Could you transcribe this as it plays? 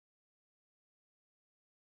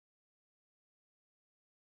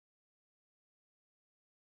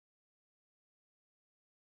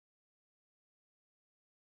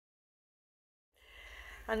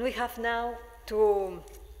And we have now to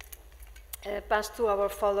pass to our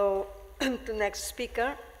to next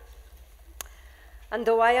speaker. And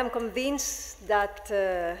though I am convinced that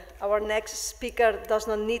our next speaker does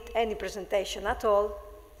not need any presentation at all,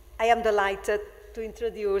 I am delighted to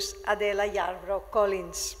introduce Adela Yarbro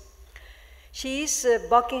Collins. She is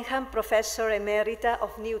Buckingham Professor Emerita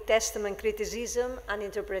of New Testament Criticism and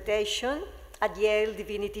Interpretation at Yale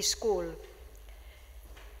Divinity School.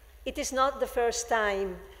 It is not the first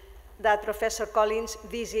time that Professor Collins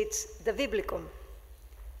visits the Biblicum.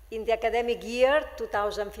 In the academic year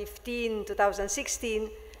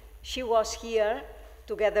 2015-2016, she was here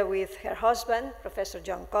together with her husband, Professor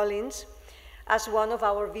John Collins, as one of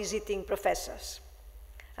our visiting professors.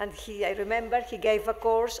 And I remember he gave a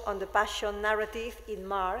course on the Passion narrative in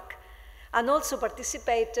Mark, and also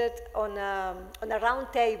participated on a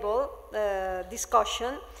roundtable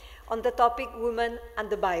discussion on the topic Women and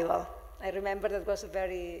the Bible. I remember that was a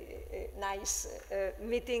very nice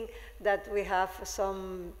meeting that we have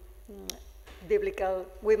some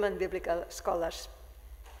women biblical scholars.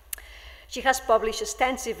 She has published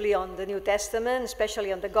extensively on the New Testament,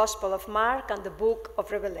 especially on the Gospel of Mark and the Book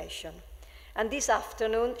of Revelation. And this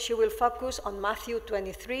afternoon, she will focus on Matthew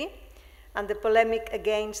 23 and the polemic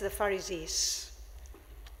against the Pharisees.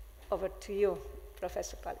 Over to you,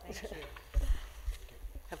 Professor Collins. Thank you.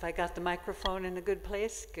 Have I got the microphone in a good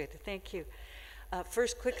place? Good, thank you.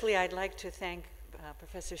 First, quickly, I'd like to thank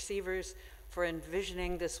Professor Sievers for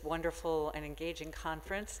envisioning this wonderful and engaging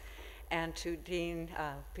conference, and to Dean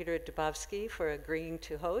Peter Dubovsky for agreeing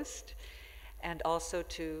to host, and also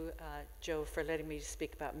to Joe for letting me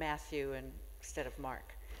speak about Matthew instead of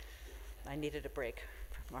Mark. I needed a break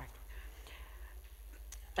from Mark.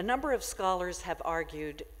 A number of scholars have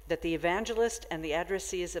argued that the evangelist and the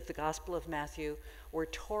addressees of the Gospel of Matthew were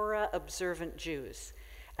Torah-observant Jews,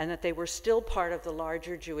 and that they were still part of the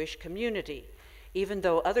larger Jewish community, even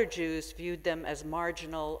though other Jews viewed them as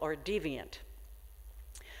marginal or deviant.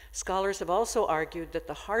 Scholars have also argued that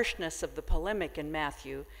the harshness of the polemic in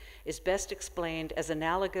Matthew is best explained as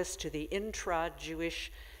analogous to the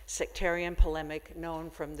intra-Jewish sectarian polemic known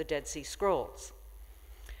from the Dead Sea Scrolls.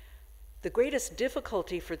 The greatest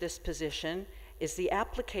difficulty for this position is the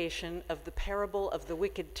application of the parable of the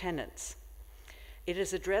wicked tenants. It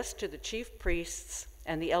is addressed to the chief priests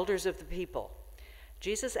and the elders of the people.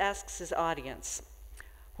 Jesus asks his audience,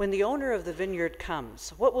 "When the owner of the vineyard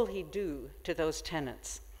comes, what will he do to those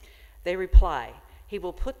tenants?" They reply, "He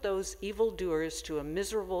will put those evildoers to a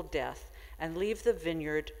miserable death and leave the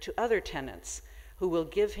vineyard to other tenants, who will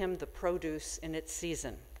give him the produce in its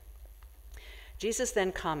season." Jesus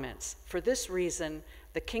then comments, "For this reason,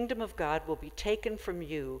 the kingdom of God will be taken from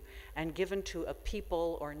you and given to a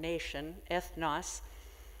people or nation, ethnos,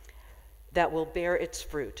 that will bear its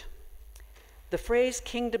fruit." The phrase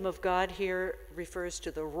kingdom of God here refers to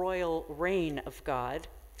the royal reign of God.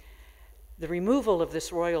 The removal of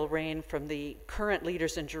this royal reign from the current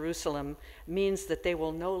leaders in Jerusalem means that they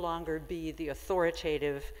will no longer be the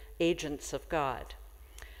authoritative agents of God.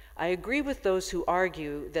 I agree with those who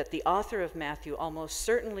argue that the author of Matthew almost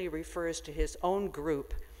certainly refers to his own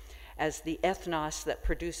group as the ethnos that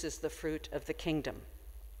produces the fruit of the kingdom.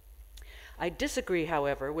 I disagree,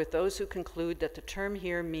 however, with those who conclude that the term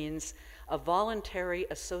here means a voluntary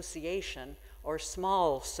association or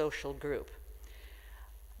small social group.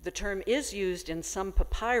 The term is used in some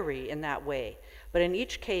papyri in that way, but in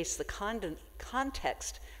each case, the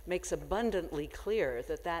context makes abundantly clear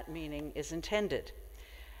that that meaning is intended.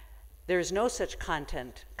 There is no such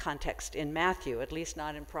context in Matthew, at least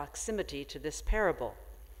not in proximity to this parable.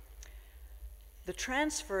 The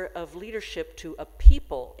transfer of leadership to a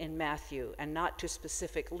people in Matthew and not to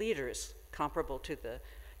specific leaders, comparable to the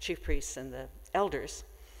chief priests and the elders,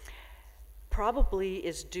 probably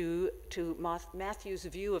is due to Matthew's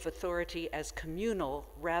view of authority as communal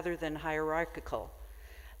rather than hierarchical.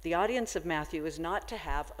 The audience of Matthew is not to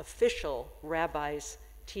have official rabbis,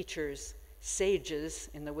 teachers, sages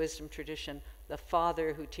in the wisdom tradition, the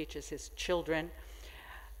father who teaches his children,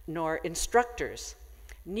 nor instructors.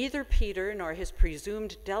 Neither Peter nor his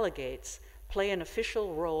presumed delegates play an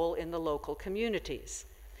official role in the local communities.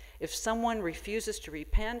 If someone refuses to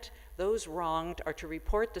repent, those wronged are to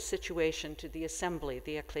report the situation to the assembly,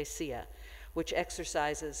 the ecclesia, which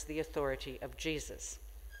exercises the authority of Jesus.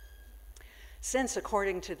 Since,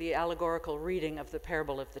 according to the allegorical reading of the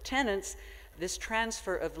parable of the tenants, this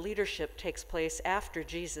transfer of leadership takes place after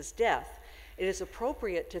Jesus' death, it is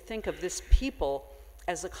appropriate to think of this people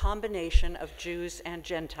as a combination of Jews and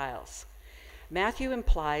Gentiles. Matthew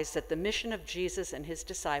implies that the mission of Jesus and his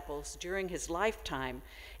disciples during his lifetime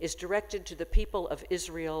is directed to the people of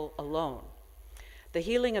Israel alone. The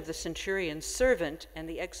healing of the centurion's servant and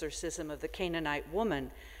the exorcism of the Canaanite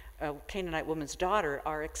woman's daughter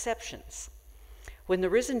are exceptions. When the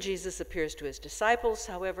risen Jesus appears to his disciples,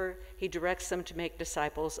 however, he directs them to make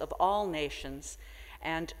disciples of all nations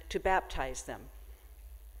and to baptize them.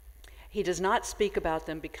 He does not speak about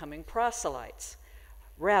them becoming proselytes.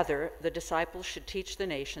 Rather, the disciples should teach the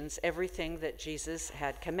nations everything that Jesus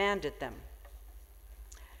had commanded them.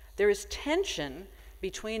 There is tension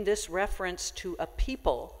between this reference to a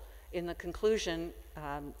people in the conclusion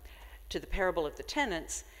to the parable of the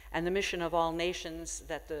tenants and the mission of all nations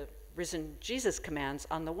that the risen Jesus commands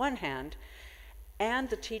on the one hand, and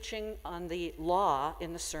the teaching on the law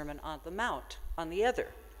in the Sermon on the Mount on the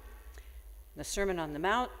other. In the Sermon on the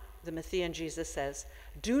Mount, the Matthean Jesus says,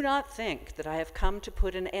 "Do not think that I have come to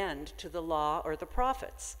put an end to the law or the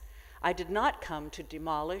prophets. I did not come to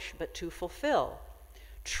demolish, but to fulfill.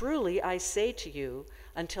 Truly I say to you,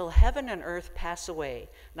 until heaven and earth pass away,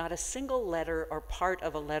 not a single letter or part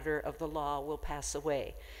of a letter of the law will pass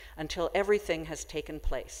away, until everything has taken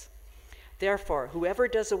place. Therefore, whoever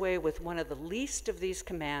does away with one of the least of these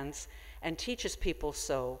commands and teaches people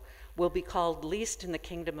so will be called least in the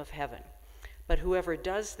kingdom of heaven. But whoever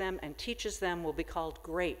does them and teaches them will be called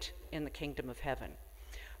great in the kingdom of heaven.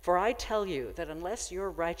 For I tell you that unless your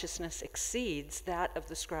righteousness exceeds that of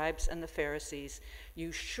the scribes and the Pharisees,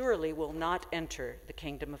 you surely will not enter the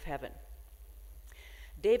kingdom of heaven."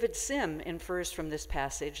 David Sim infers from this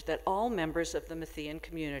passage that all members of the Matthean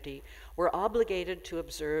community were obligated to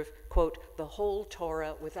observe, quote, "the whole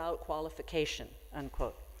Torah without qualification,"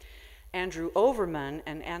 unquote. Andrew Overman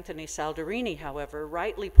and Anthony Saldarini, however,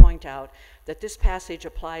 rightly point out that this passage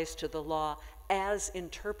applies to the law as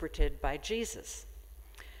interpreted by Jesus.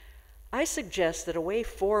 I suggest that a way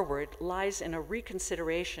forward lies in a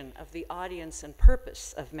reconsideration of the audience and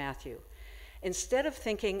purpose of Matthew. Instead of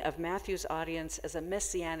thinking of Matthew's audience as a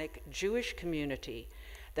messianic Jewish community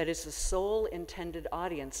that is the sole intended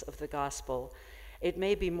audience of the gospel, it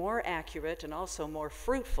may be more accurate and also more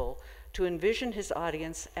fruitful to envision his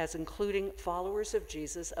audience as including followers of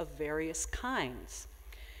Jesus of various kinds.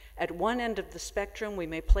 At one end of the spectrum, we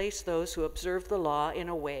may place those who observe the law in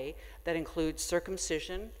a way that includes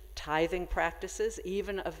circumcision, tithing practices,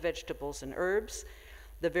 even of vegetables and herbs,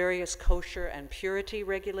 the various kosher and purity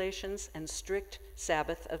regulations, and strict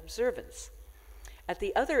Sabbath observance. At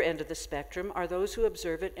the other end of the spectrum are those who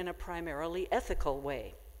observe it in a primarily ethical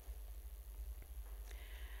way.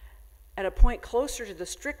 At a point closer to the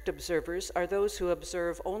strict observers are those who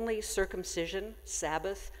observe only circumcision,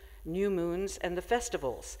 Sabbath, new moons, and the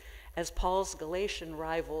festivals, as Paul's Galatian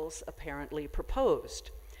rivals apparently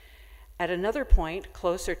proposed. At another point,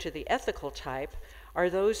 closer to the ethical type, are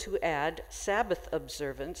those who add Sabbath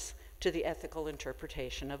observance to the ethical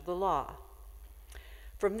interpretation of the law.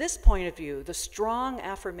 From this point of view, the strong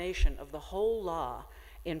affirmation of the whole law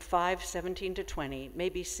in 5:17-20 may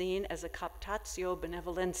be seen as a captatio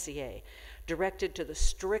benevolentiae, directed to the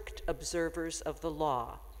strict observers of the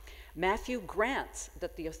law. Matthew grants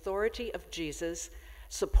that the authority of Jesus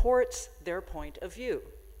supports their point of view.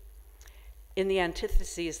 In the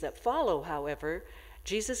antitheses that follow, however,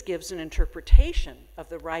 Jesus gives an interpretation of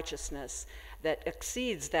the righteousness that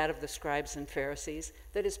exceeds that of the scribes and Pharisees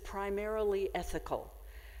that is primarily ethical.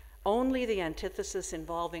 Only the antithesis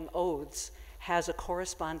involving oaths has a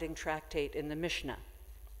corresponding tractate in the Mishnah.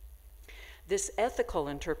 This ethical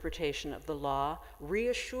interpretation of the law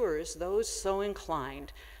reassures those so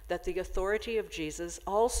inclined that the authority of Jesus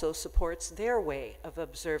also supports their way of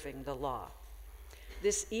observing the law.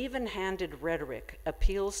 This even-handed rhetoric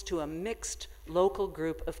appeals to a mixed local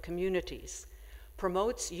group of communities,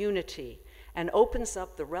 promotes unity, and opens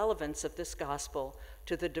up the relevance of this gospel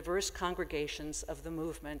to the diverse congregations of the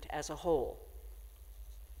movement as a whole.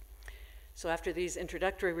 So after these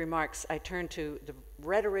introductory remarks, I turn to the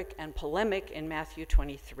rhetoric and polemic in Matthew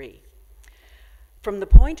 23. From the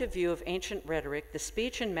point of view of ancient rhetoric, the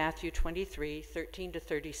speech in Matthew 23,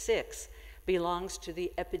 13-36 belongs to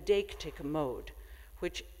the epideictic mode,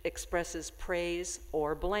 which expresses praise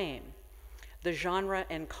or blame. The genre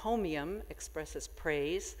encomium expresses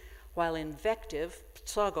praise, while invective,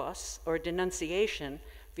 psogos, or denunciation,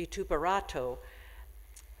 vituperato,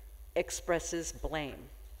 expresses blame.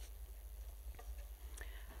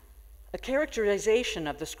 A characterization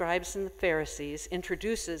of the scribes and the Pharisees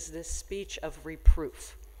introduces this speech of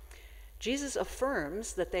reproof. Jesus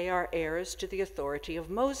affirms that they are heirs to the authority of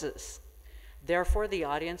Moses. Therefore, the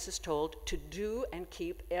audience is told to do and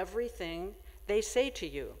keep everything they say to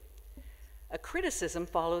you. A criticism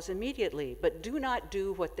follows immediately, but do not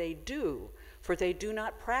do what they do, for they do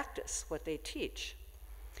not practice what they teach.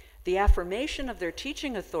 The affirmation of their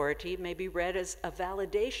teaching authority may be read as a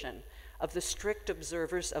validation of the strict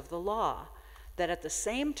observers of the law, that at the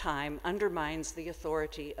same time undermines the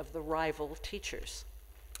authority of the rival teachers.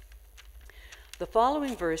 The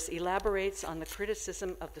following verse elaborates on the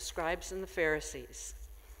criticism of the scribes and the Pharisees.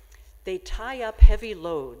 They tie up heavy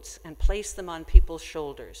loads and place them on people's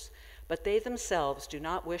shoulders, but they themselves do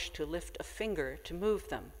not wish to lift a finger to move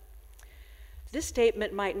them. This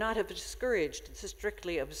statement might not have discouraged the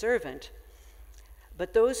strictly observant,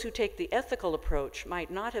 but those who take the ethical approach might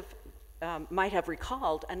have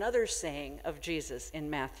recalled another saying of Jesus in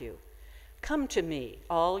Matthew. Come to me,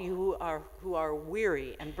 all you who are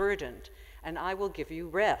weary and burdened, and I will give you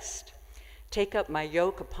rest. Take up my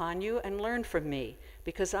yoke upon you and learn from me,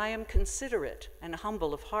 because I am considerate and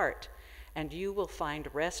humble of heart, and you will find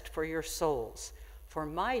rest for your souls. For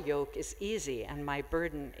my yoke is easy and my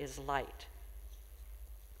burden is light.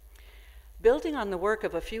 Building on the work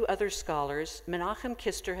of a few other scholars, Menachem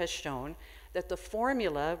Kister has shown that the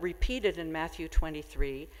formula repeated in Matthew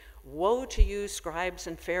 23, woe to you, scribes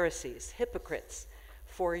and Pharisees, hypocrites,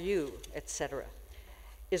 for you, etc.,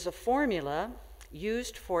 is a formula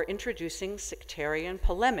used for introducing sectarian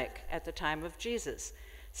polemic at the time of Jesus,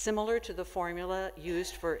 similar to the formula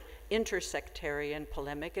used for intersectarian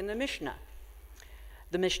polemic in the Mishnah.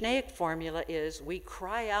 The Mishnaic formula is, we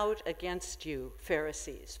cry out against you,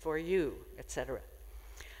 Pharisees, for you, etc.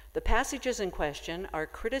 The passages in question are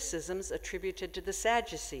criticisms attributed to the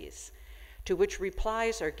Sadducees, to which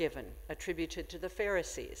replies are given, attributed to the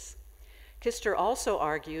Pharisees. Kister also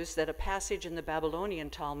argues that a passage in the Babylonian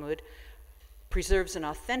Talmud preserves an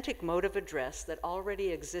authentic mode of address that already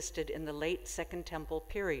existed in the late Second Temple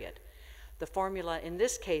period. The formula in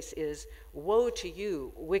this case is, woe to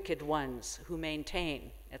you, wicked ones who maintain,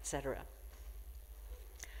 etc.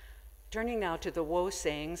 Turning now to the woe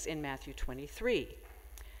sayings in Matthew 23.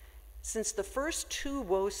 Since the first two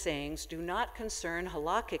woe sayings do not concern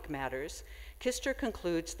halakhic matters, Kister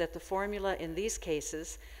concludes that the formula in these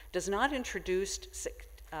cases does not introduce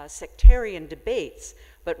sectarian debates,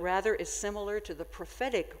 but rather is similar to the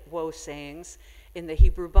prophetic woe sayings in the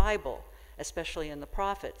Hebrew Bible, especially in the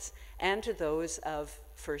prophets, and to those of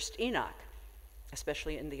 1st Enoch,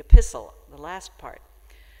 especially in the epistle, the last part.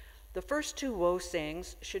 The first two woe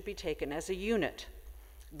sayings should be taken as a unit.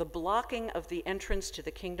 The blocking of the entrance to the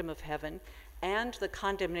kingdom of heaven and the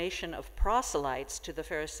condemnation of proselytes to the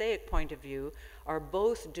Pharisaic point of view are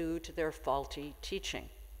both due to their faulty teaching.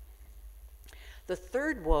 The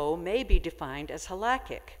third woe may be defined as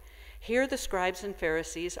halakhic. Here the scribes and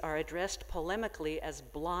Pharisees are addressed polemically as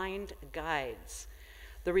blind guides.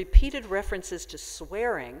 The repeated references to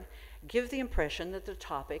swearing give the impression that the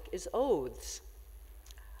topic is oaths.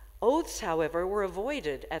 Oaths, however, were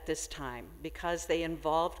avoided at this time because they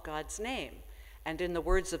involved God's name, and in the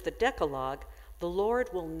words of the Decalogue, the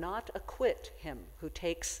Lord will not acquit him who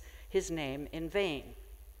takes his name in vain.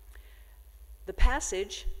 The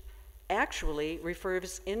passage actually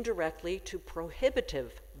refers indirectly to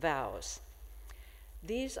prohibitive vows.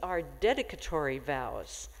 These are dedicatory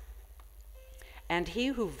vows, and he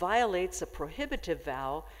who violates a prohibitive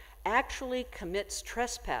vow actually commits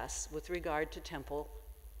trespass with regard to temple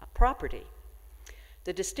property.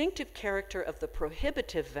 The distinctive character of the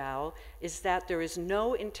prohibitive vow is that there is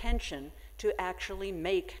no intention to actually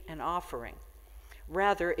make an offering.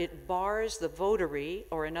 Rather, it bars the votary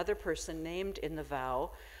or another person named in the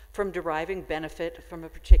vow from deriving benefit from a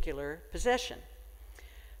particular possession.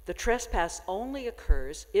 The trespass only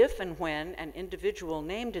occurs if and when an individual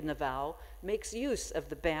named in the vow makes use of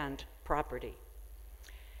the banned property.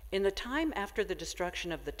 In the time after the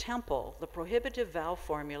destruction of the temple, the prohibitive vow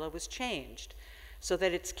formula was changed so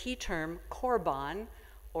that its key term, korban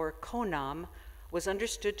or konam, was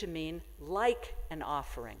understood to mean like an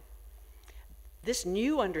offering. This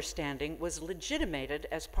new understanding was legitimated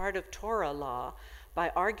as part of Torah law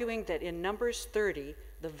by arguing that in Numbers 30,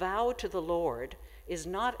 the vow to the Lord is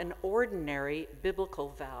not an ordinary biblical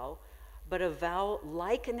vow, but a vow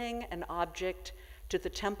likening an object to the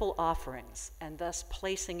temple offerings, and thus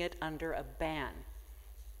placing it under a ban.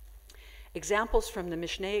 Examples from the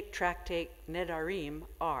Mishnaic tractate Nedarim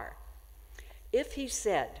are, if he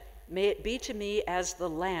said, may it be to me as the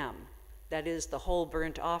lamb, that is the whole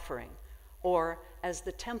burnt offering, or as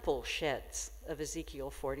the temple sheds of Ezekiel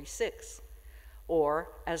 46, or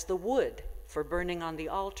as the wood for burning on the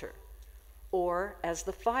altar, or as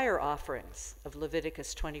the fire offerings of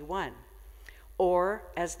Leviticus 21, or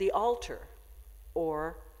as the altar,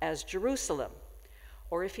 or as Jerusalem,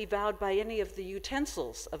 or if he vowed by any of the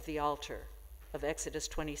utensils of the altar of Exodus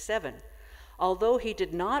 27. Although he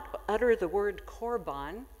did not utter the word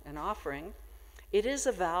korban, an offering, It is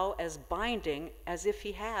a vow as binding as if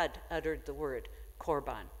he had uttered the word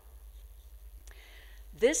korban.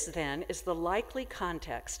 This, then, is the likely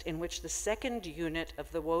context in which the second unit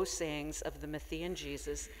of the woe sayings of the Matthean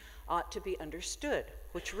Jesus ought to be understood,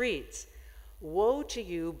 which reads, "Woe to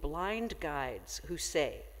you, blind guides, who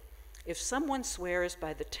say, if someone swears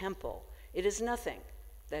by the temple, it is nothing,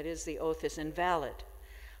 that is, the oath is invalid.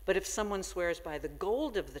 But if someone swears by the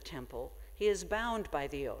gold of the temple, he is bound by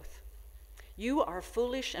the oath. You are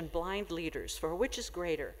foolish and blind leaders, for which is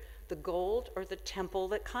greater, the gold or the temple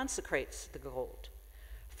that consecrates the gold?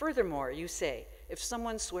 Furthermore, you say, if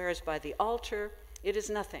someone swears by the altar, it is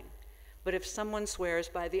nothing. But if someone swears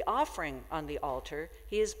by the offering on the altar,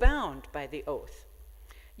 he is bound by the oath.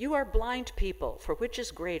 You are blind people, for which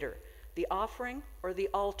is greater, the offering or the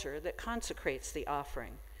altar that consecrates the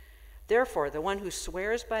offering? Therefore, the one who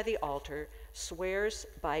swears by the altar swears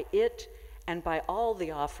by it and by all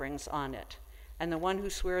the offerings on it. And the one who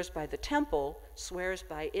swears by the temple swears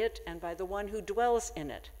by it and by the one who dwells in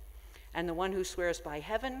it. And the one who swears by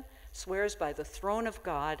heaven swears by the throne of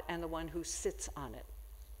God and the one who sits on it."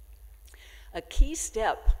 A key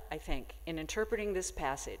step, I think, in interpreting this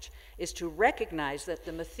passage is to recognize that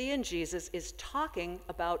the Matthean Jesus is talking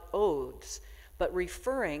about oaths, but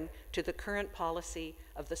referring to the current policy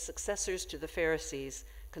of the successors to the Pharisees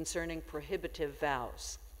concerning prohibitive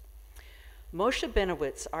vows. Moshe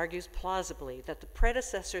Benowitz argues plausibly that the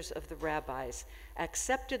predecessors of the rabbis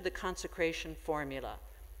accepted the consecration formula,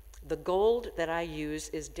 "The gold that I use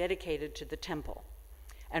is dedicated to the temple,"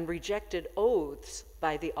 and rejected oaths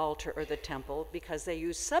by the altar or the temple because they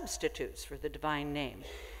use substitutes for the divine name.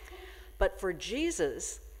 But for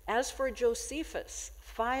Jesus, as for Josephus,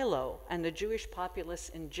 Philo, and the Jewish populace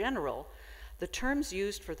in general, the terms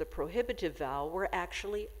used for the prohibitive vow were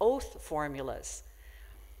actually oath formulas.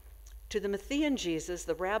 To the Matthean Jesus,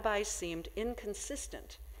 the rabbis seemed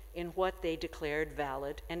inconsistent in what they declared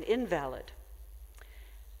valid and invalid.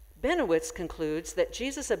 Benowitz concludes that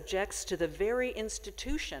Jesus objects to the very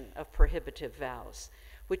institution of prohibitive vows,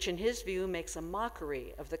 which in his view makes a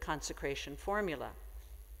mockery of the consecration formula.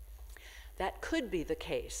 That could be the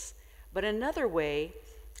case, but another way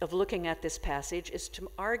of looking at this passage is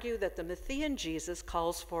to argue that the Matthean Jesus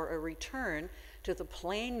calls for a return to the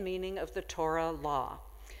plain meaning of the Torah law,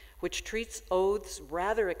 which treats oaths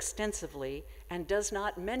rather extensively and does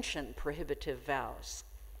not mention prohibitive vows.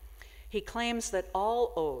 He claims that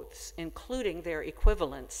all oaths, including their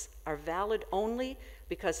equivalents, are valid only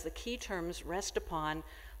because the key terms rest upon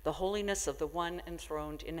the holiness of the one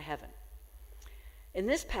enthroned in heaven. In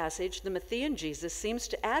this passage, the Matthean Jesus seems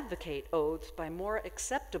to advocate oaths by more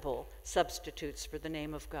acceptable substitutes for the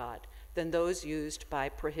name of God than those used by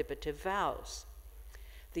prohibitive vows.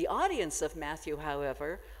 The audience of Matthew,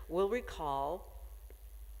 however, will recall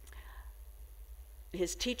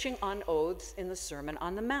his teaching on oaths in the Sermon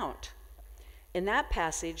on the Mount. In that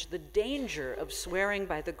passage, the danger of swearing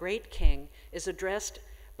by the great king is addressed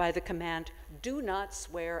by the command, "Do not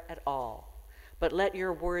swear at all, but let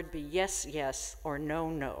your word be yes, yes, or no,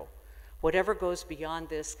 no. Whatever goes beyond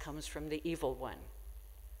this comes from the evil one."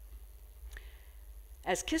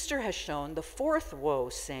 As Kister has shown, the fourth woe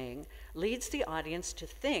saying leads the audience to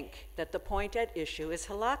think that the point at issue is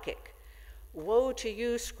halakhic. "Woe to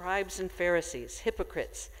you, scribes and Pharisees,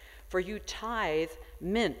 hypocrites, for you tithe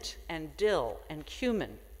mint and dill and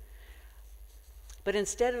cumin." But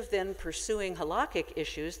instead of then pursuing halakhic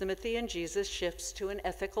issues, the Matthean Jesus shifts to an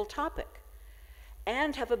ethical topic,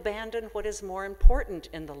 "and have abandoned what is more important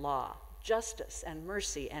in the law, justice and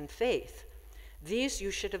mercy and faith. These you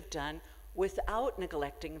should have done without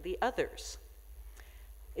neglecting the others."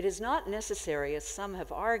 It is not necessary, as some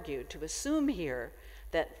have argued, to assume here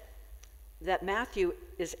that Matthew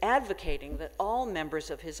is advocating that all members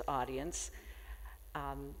of his audience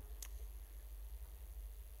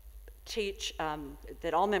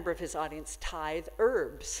tithe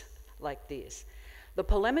herbs like these. The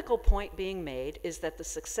polemical point being made is that the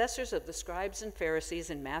successors of the scribes and Pharisees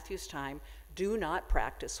in Matthew's time do not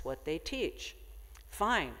practice what they teach.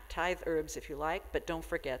 Fine, tithe herbs if you like, but don't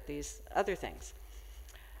forget these other things.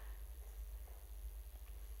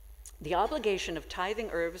 The obligation of tithing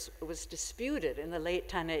herbs was disputed in the late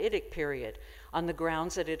Tannaitic period on the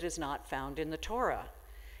grounds that it is not found in the Torah.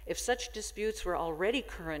 If such disputes were already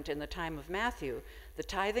current in the time of Matthew, the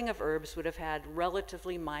tithing of herbs would have had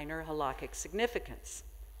relatively minor halakhic significance.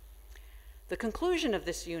 The conclusion of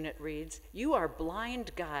this unit reads, "You are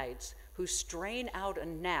blind guides who strain out a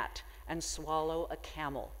gnat and swallow a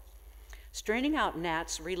camel." Straining out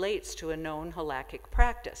gnats relates to a known halakhic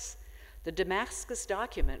practice. The Damascus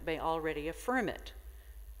document may already affirm it.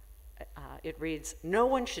 It reads, "No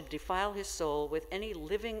one should defile his soul with any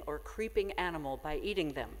living or creeping animal by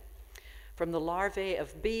eating them, from the larvae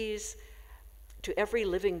of bees to every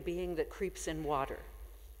living being that creeps in water."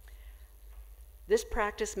 This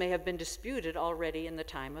practice may have been disputed already in the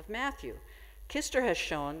time of Matthew. Kister has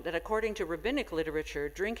shown that according to rabbinic literature,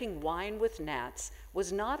 drinking wine with gnats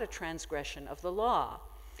was not a transgression of the law,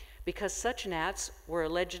 because such gnats were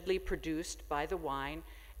allegedly produced by the wine,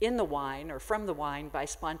 in the wine, or from the wine by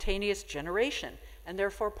spontaneous generation, and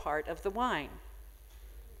therefore part of the wine.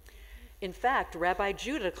 In fact, Rabbi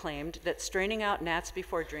Judah claimed that straining out gnats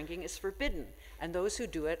before drinking is forbidden, and those who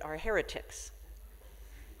do it are heretics.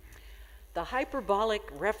 The hyperbolic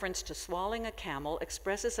reference to swallowing a camel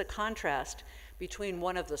expresses a contrast between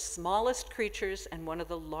one of the smallest creatures and one of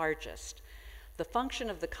the largest. The function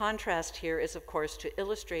of the contrast here is, of course, to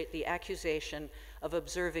illustrate the accusation of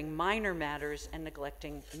observing minor matters and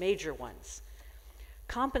neglecting major ones.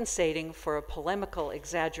 Compensating for a polemical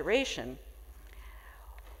exaggeration,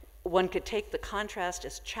 one could take the contrast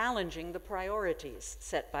as challenging the priorities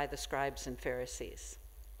set by the scribes and Pharisees.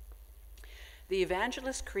 The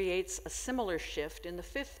evangelist creates a similar shift in the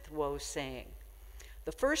fifth woe saying.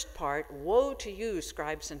 The first part, "Woe to you,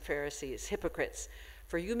 scribes and Pharisees, hypocrites,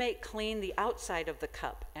 for you make clean the outside of the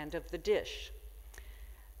cup and of the dish."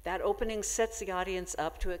 That opening sets the audience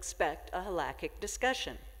up to expect a halakhic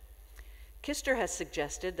discussion. Kister has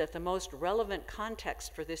suggested that the most relevant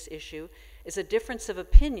context for this issue is a difference of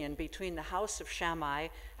opinion between the house of Shammai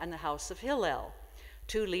and the house of Hillel,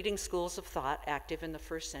 two leading schools of thought active in the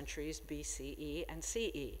first centuries BCE and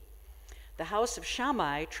CE. The house of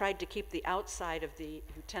Shammai tried to keep the outside of the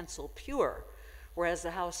utensil pure, whereas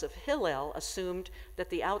the house of Hillel assumed that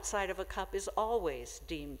the outside of a cup is always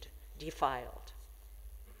deemed defiled.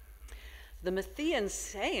 The Matthean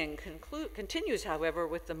saying continues, however,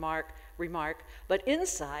 with the remark, "But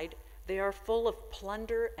inside they are full of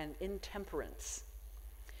plunder and intemperance.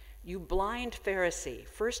 You blind Pharisee,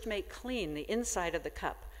 first make clean the inside of the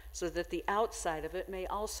cup, so that the outside of it may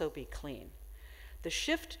also be clean." The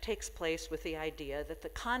shift takes place with the idea that the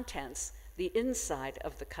contents, the inside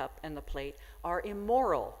of the cup and the plate, are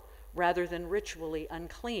immoral rather than ritually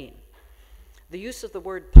unclean. The use of the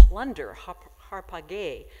word plunder,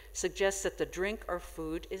 harpage, suggests that the drink or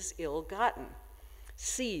food is ill-gotten,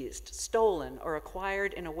 seized, stolen, or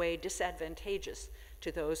acquired in a way disadvantageous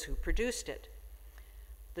to those who produced it.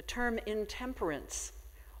 The term intemperance,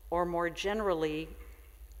 or more generally,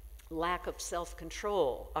 lack of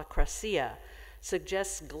self-control, akrasia,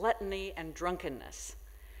 suggests gluttony and drunkenness.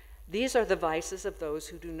 These are the vices of those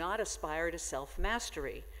who do not aspire to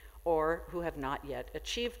self-mastery or who have not yet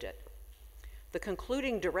achieved it. The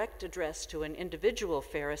concluding direct address to an individual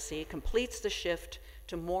Pharisee completes the shift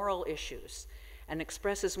to moral issues and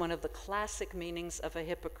expresses one of the classic meanings of a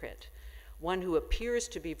hypocrite, one who appears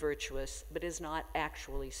to be virtuous but is not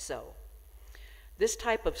actually so. This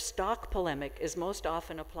type of stock polemic is most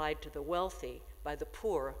often applied to the wealthy by the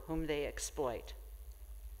poor whom they exploit.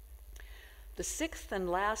 The sixth and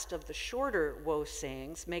last of the shorter woe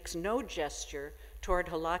sayings makes no gesture toward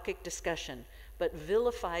halakhic discussion, but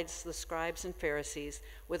vilifies the scribes and Pharisees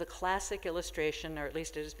with a classic illustration, or at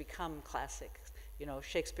least it has become classic. You know,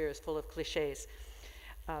 Shakespeare is full of cliches.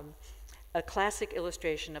 A classic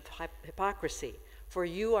illustration of hypocrisy. "For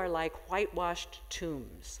you are like whitewashed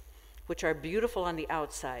tombs, which are beautiful on the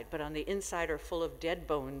outside, but on the inside are full of dead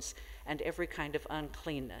bones and every kind of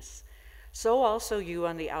uncleanness. So also you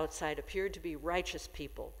on the outside appear to be righteous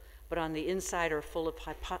people, but on the inside are full of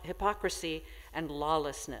hypocrisy and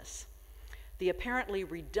lawlessness." The apparently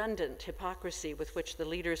redundant hypocrisy with which the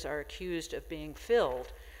leaders are accused of being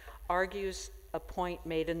filled argues a point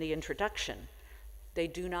made in the introduction. They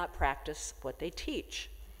do not practice what they teach,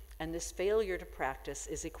 and this failure to practice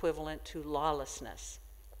is equivalent to lawlessness.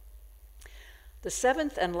 The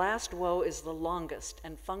seventh and last woe is the longest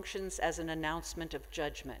and functions as an announcement of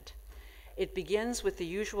judgment. It begins with the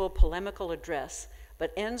usual polemical address,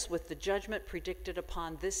 but ends with the judgment predicted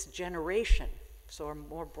upon this generation, so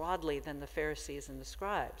more broadly than the Pharisees and the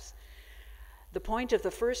scribes. The point of the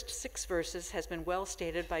first 6 verses has been well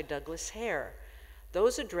stated by Douglas Hare.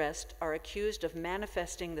 Those addressed are accused of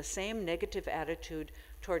manifesting the same negative attitude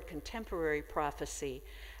toward contemporary prophecy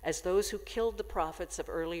as those who killed the prophets of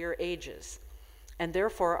earlier ages, and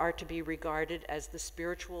therefore are to be regarded as the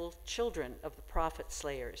spiritual children of the prophet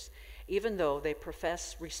slayers, even though they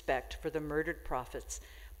profess respect for the murdered prophets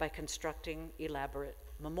by constructing elaborate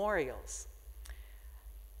memorials.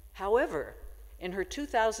 However, in her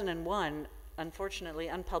 2001 unfortunately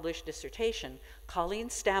unpublished dissertation, Colleen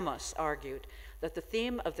Stamos argued that the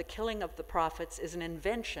theme of the killing of the prophets is an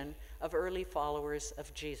invention of early followers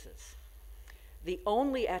of Jesus. The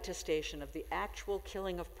only attestation of the actual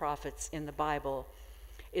killing of prophets in the Bible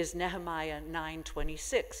is Nehemiah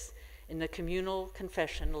 9:26 in the communal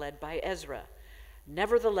confession led by Ezra.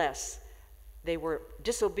 Nevertheless, they were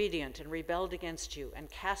disobedient and rebelled against you and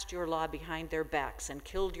cast your law behind their backs and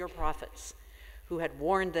killed your prophets who had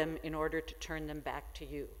warned them in order to turn them back to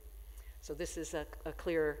you. So this is a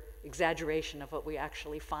clear exaggeration of what we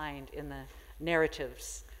actually find in the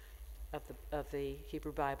narratives of the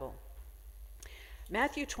Hebrew Bible.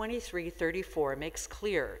 Matthew 23:34 makes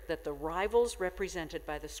clear that the rivals represented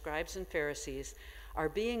by the scribes and Pharisees are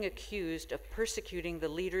being accused of persecuting the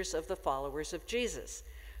leaders of the followers of Jesus,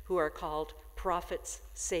 who are called prophets,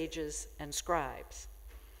 sages, and scribes.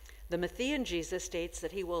 The Matthean Jesus states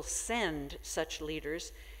that he will send such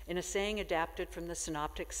leaders in a saying adapted from the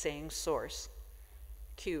synoptic saying source,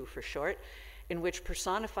 Q for short, in which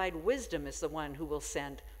personified wisdom is the one who will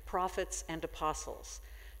send prophets and apostles,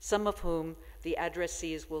 some of whom the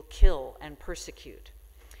addressees will kill and persecute.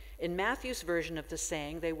 In Matthew's version of the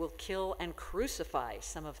saying, they will kill and crucify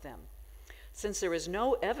some of them. Since there is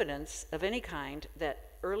no evidence of any kind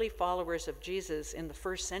that early followers of Jesus in the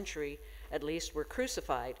first century, at least, were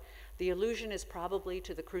crucified, the allusion is probably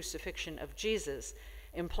to the crucifixion of Jesus,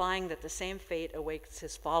 implying that the same fate awaits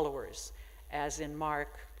his followers, as in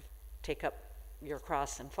Mark, take up your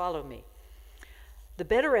cross and follow me. The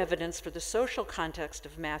better evidence for the social context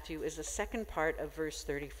of Matthew is the second part of verse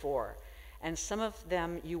 34. And some of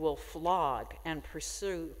them you will flog and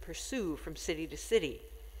pursue from city to city.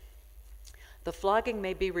 The flogging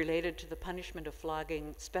may be related to the punishment of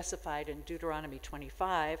flogging specified in Deuteronomy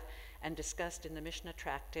 25 and discussed in the Mishnah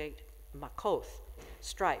tractate Makoth,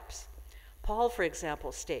 stripes. Paul, for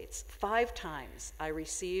example, states, 5 times I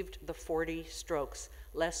received the 40 strokes,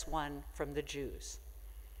 less one from the Jews.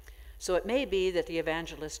 So it may be that the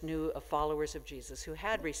evangelist knew of followers of Jesus who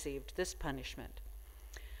had received this punishment.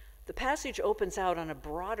 The passage opens out on a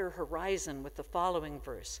broader horizon with the following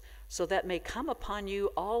verse, so that may come upon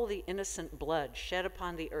you all the innocent blood shed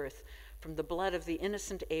upon the earth, from the blood of the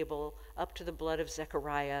innocent Abel up to the blood of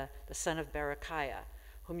Zechariah, the son of Berechiah,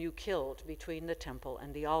 whom you killed between the temple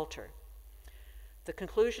and the altar. The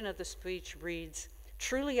conclusion of the speech reads,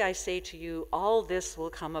 truly I say to you, all this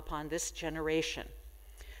will come upon this generation.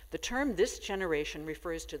 The term this generation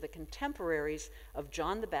refers to the contemporaries of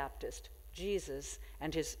John the Baptist, Jesus,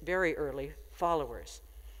 and his very early followers.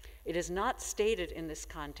 It is not stated in this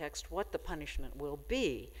context what the punishment will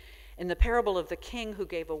be. In the parable of the king who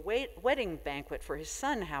gave a wedding banquet for his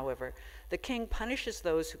son, however, the king punishes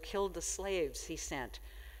those who killed the slaves he sent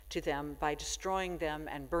to them by destroying them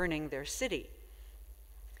and burning their city.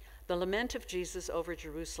 The lament of Jesus over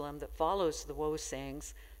Jerusalem that follows the woe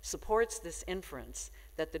sayings supports this inference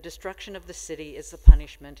that the destruction of the city is the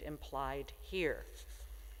punishment implied here.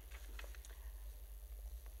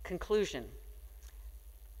 Conclusion.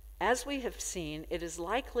 As we have seen, it is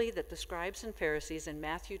likely that the scribes and Pharisees in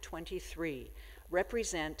Matthew 23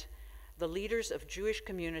 represent the leaders of Jewish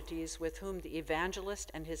communities with whom the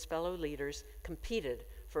evangelist and his fellow leaders competed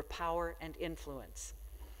for power and influence.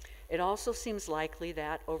 It also seems likely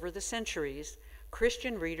that, over the centuries,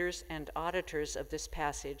 Christian readers and auditors of this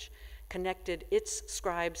passage connected its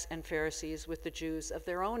scribes and Pharisees with the Jews of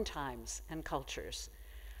their own times and cultures.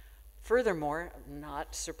 Furthermore,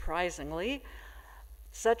 not surprisingly,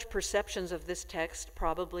 such perceptions of this text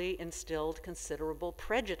probably instilled considerable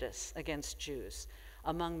prejudice against Jews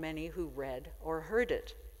among many who read or heard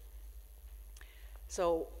it.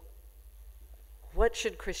 So, what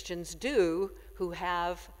should Christians do who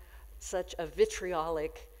have such a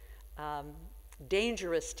vitriolic,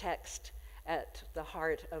 dangerous text at the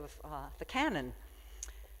heart of the canon?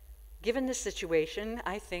 Given this situation,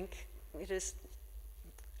 I think it is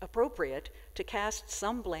appropriate to cast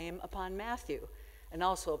some blame upon Matthew and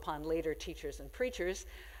also upon later teachers and preachers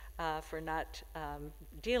for not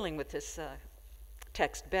dealing with this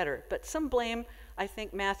text better. But some blame I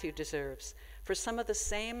think Matthew deserves for some of the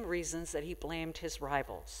same reasons that he blamed his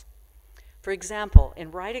rivals. For example, in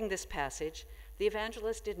writing this passage, the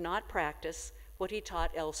evangelist did not practice what he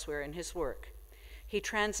taught elsewhere in his work. He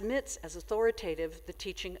transmits as authoritative the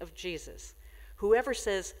teaching of Jesus. Whoever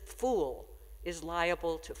says fool is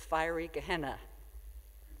liable to fiery Gehenna.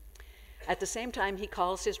 At the same time, he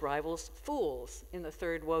calls his rivals fools in the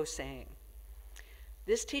third woe saying.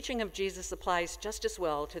 This teaching of Jesus applies just as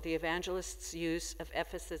well to the evangelist's use of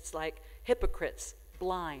epithets like hypocrites,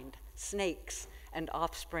 blind, snakes, and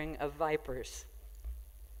offspring of vipers.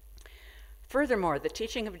 Furthermore, the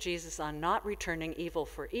teaching of Jesus on not returning evil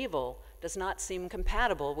for evil does not seem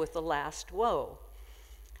compatible with the last woe.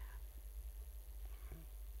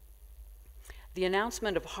 The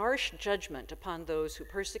announcement of harsh judgment upon those who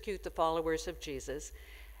persecute the followers of Jesus,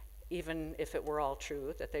 even if it were all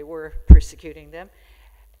true that they were persecuting them,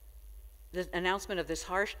 the announcement of this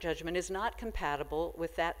harsh judgment is not compatible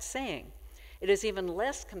with that saying. It is even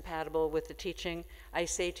less compatible with the teaching, I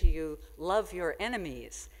say to you, love your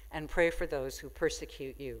enemies and pray for those who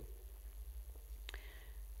persecute you.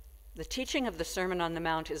 The teaching of the Sermon on the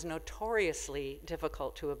Mount is notoriously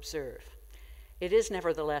difficult to observe. It is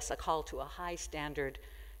nevertheless a call to a high standard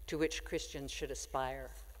to which Christians should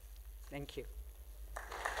aspire. Thank you.